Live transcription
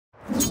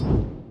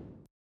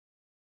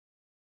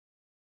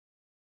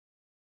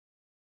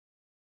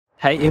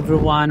Hi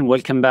everyone,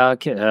 welcome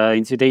back.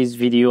 In today's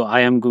video,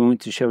 I am going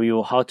to show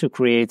you how to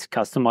create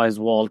customized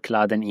wall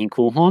cladding in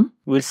Coohom.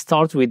 We'll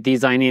start with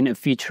designing a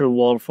feature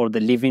wall for the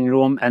living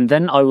room, and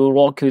then I will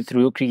walk you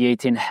through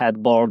creating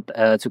headboard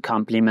to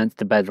complement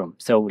the bedroom.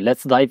 So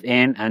let's dive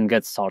in and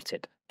get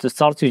started. To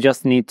start, you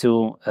just need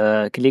to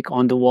click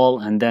on the wall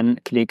and then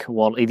click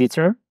Wall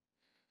Editor.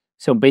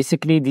 So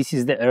basically, this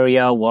is the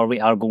area where we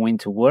are going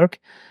to work.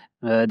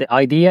 The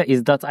idea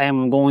is that I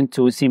am going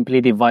to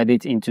simply divide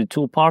it into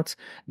two parts.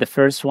 The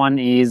first one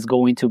is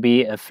going to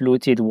be a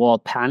fluted wall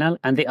panel,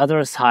 and the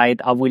other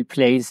side I will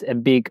place a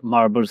big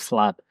marble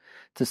slab.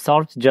 To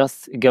start,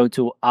 just go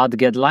to Add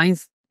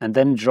Guidelines and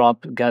then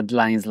drop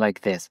guidelines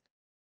like this.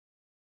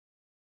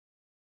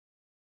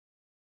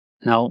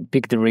 Now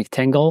pick the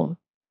rectangle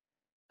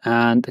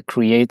and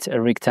create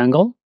a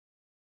rectangle.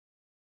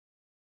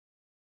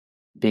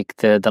 Pick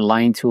the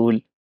line tool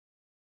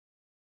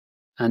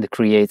and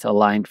create a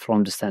line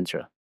from the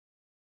center.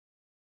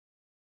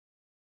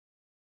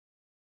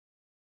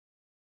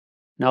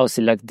 Now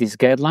select this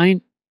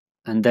guideline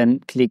and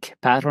then click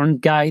Pattern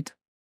Guide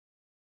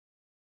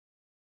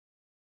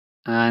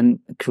and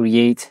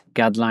create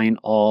guideline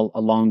all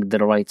along the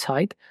right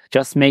side.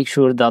 Just make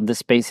sure that the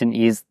spacing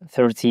is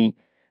 30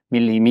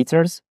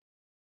 millimeters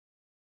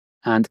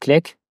and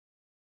click.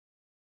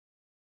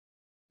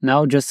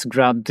 Now just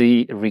grab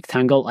the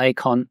rectangle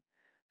icon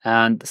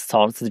and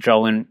start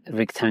drawing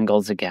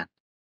rectangles again.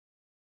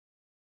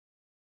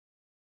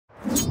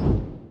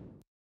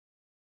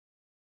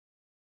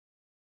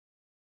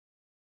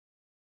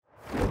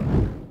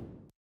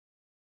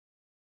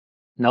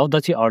 Now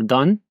that you are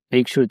done,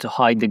 make sure to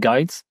hide the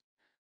guides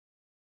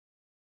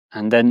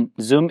and then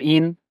zoom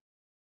in.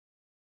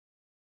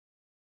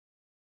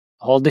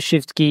 Hold the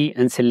Shift key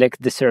and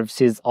select the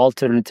surfaces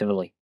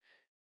alternatively.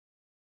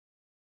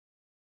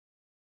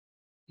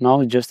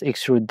 Now just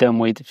extrude them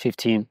with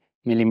 15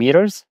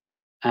 millimeters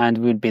and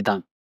we'll be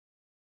done.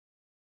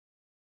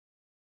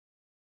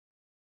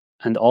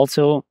 And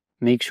also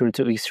make sure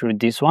to extrude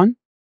this one.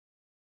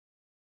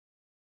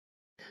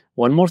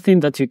 One more thing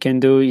that you can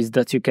do is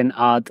that you can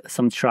add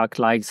some track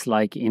lights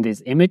like in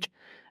this image.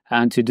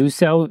 And to do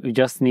so, you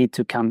just need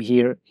to come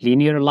here,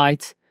 linear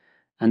lights,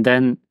 and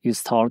then you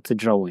start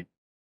drawing.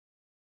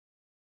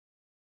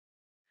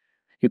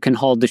 You can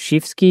hold the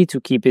Shift key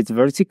to keep it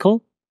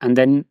vertical, and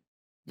then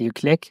you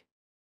click.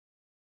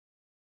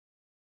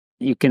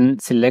 You can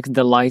select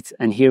the light,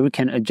 and here we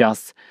can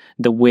adjust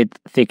the width,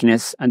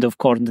 thickness, and of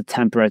course the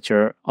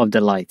temperature of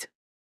the light.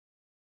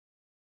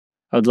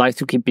 I would like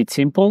to keep it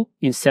simple.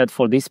 Instead,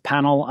 for this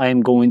panel, I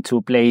am going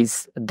to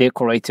place a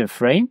decorative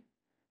frame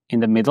in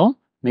the middle.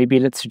 Maybe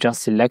let's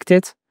just select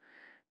it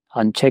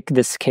and check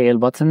the scale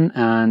button,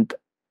 and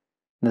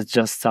let's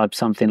just type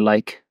something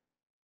like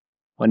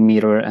 1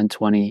 meter and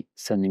 20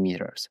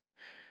 centimeters.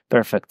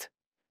 Perfect.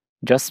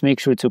 Just make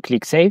sure to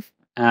click Save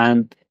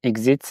and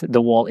exit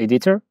the wall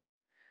editor.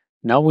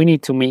 Now we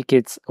need to make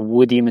it a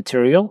woody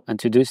material, and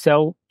to do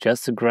so,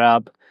 just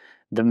grab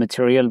the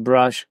material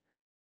brush,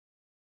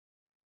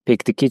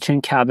 pick the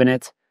kitchen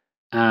cabinet,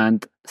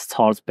 and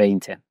start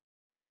painting.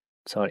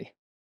 Sorry.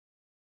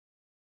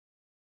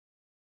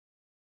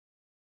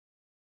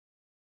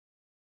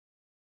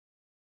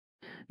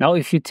 Now,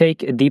 if you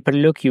take a deeper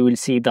look, you will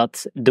see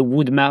that the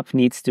wood map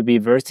needs to be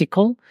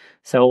vertical.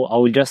 So I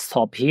will just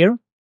stop here.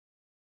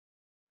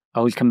 I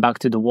will come back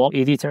to the wall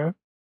editor,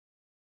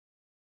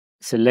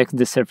 select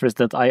the surface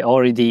that I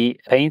already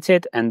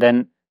painted, and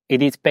then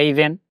edit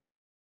paving.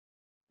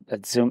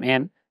 Let's zoom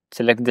in,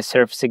 select the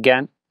surface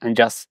again, and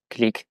just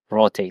click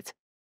rotate.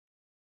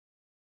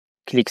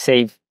 Click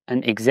Save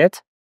and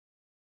exit.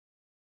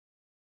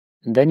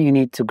 And then you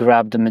need to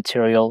grab the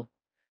material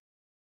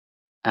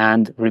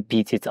and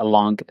repeat it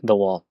along the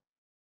wall.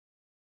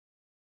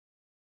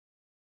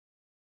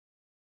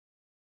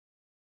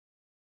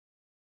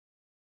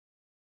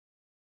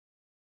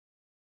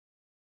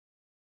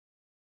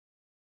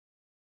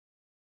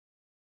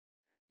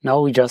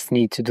 Now we just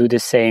need to do the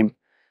same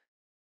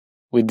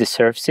with the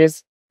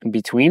surfaces in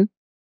between.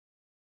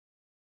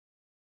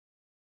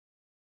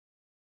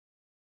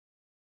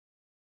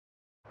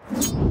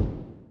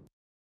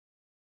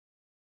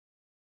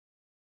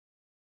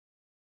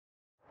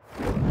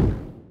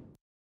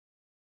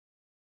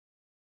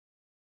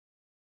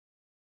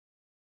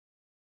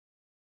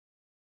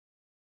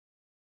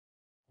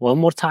 One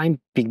more time,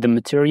 pick the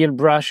material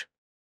brush,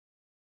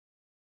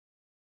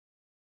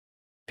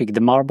 pick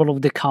the marble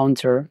of the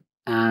counter,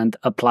 and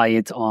apply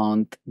it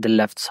on the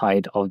left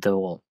side of the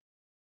wall.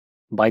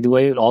 By the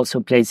way, you'll also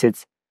place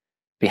it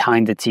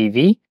behind the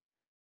TV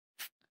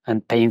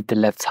and paint the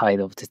left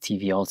side of the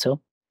TV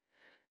also.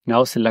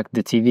 Now select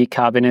the TV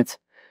cabinet,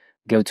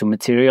 go to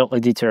Material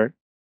Editor,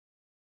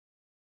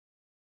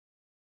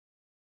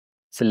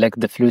 select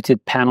the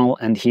fluted panel,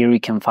 and here you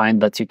can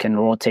find that you can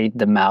rotate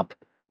the map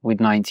with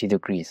 90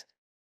 degrees.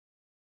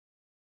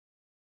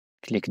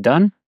 Click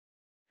Done.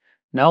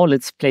 Now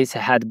let's place a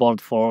headboard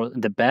for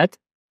the bed.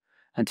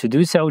 And to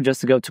do so,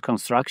 just go to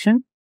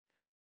Construction,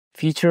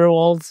 feature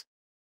walls.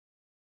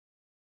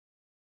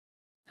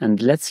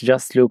 And let's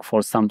just look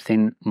for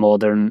something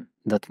modern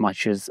that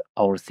matches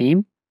our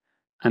theme.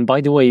 And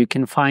by the way, you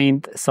can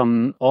find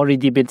some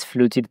already built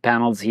fluted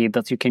panels here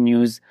that you can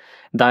use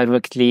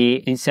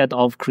directly instead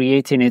of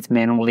creating it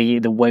manually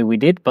the way we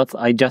did. But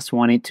I just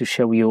wanted to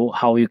show you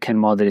how you can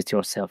model it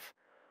yourself.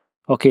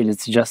 Okay,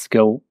 let's just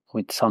go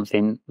with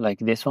something like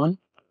this one.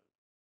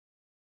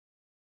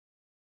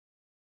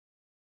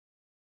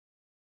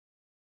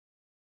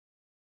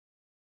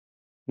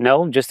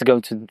 Now just go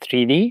to the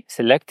 3D,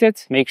 select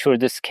it, make sure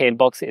the scale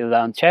box is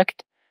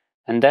unchecked,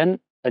 and then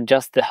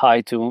adjust the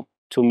height to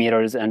 2.5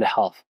 meters.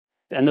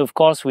 And of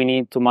course, we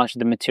need to match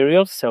the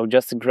material, so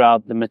just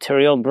grab the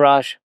material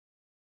brush.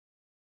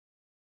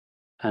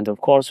 And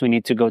of course, we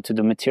need to go to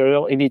the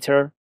material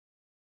editor,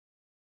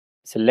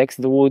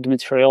 select the wood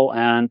material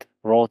and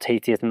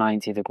rotate it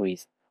 90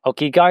 degrees.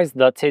 Okay guys,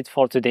 that's it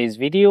for today's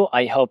video.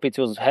 I hope it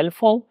was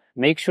helpful.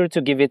 Make sure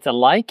to give it a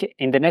like.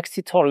 In the next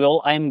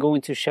tutorial, I am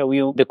going to show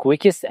you the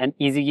quickest and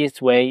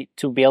easiest way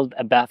to build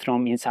a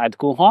bathroom inside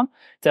Coohom.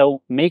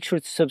 So make sure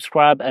to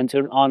subscribe and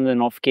turn on the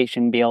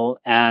notification bell,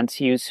 and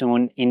see you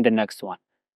soon in the next one.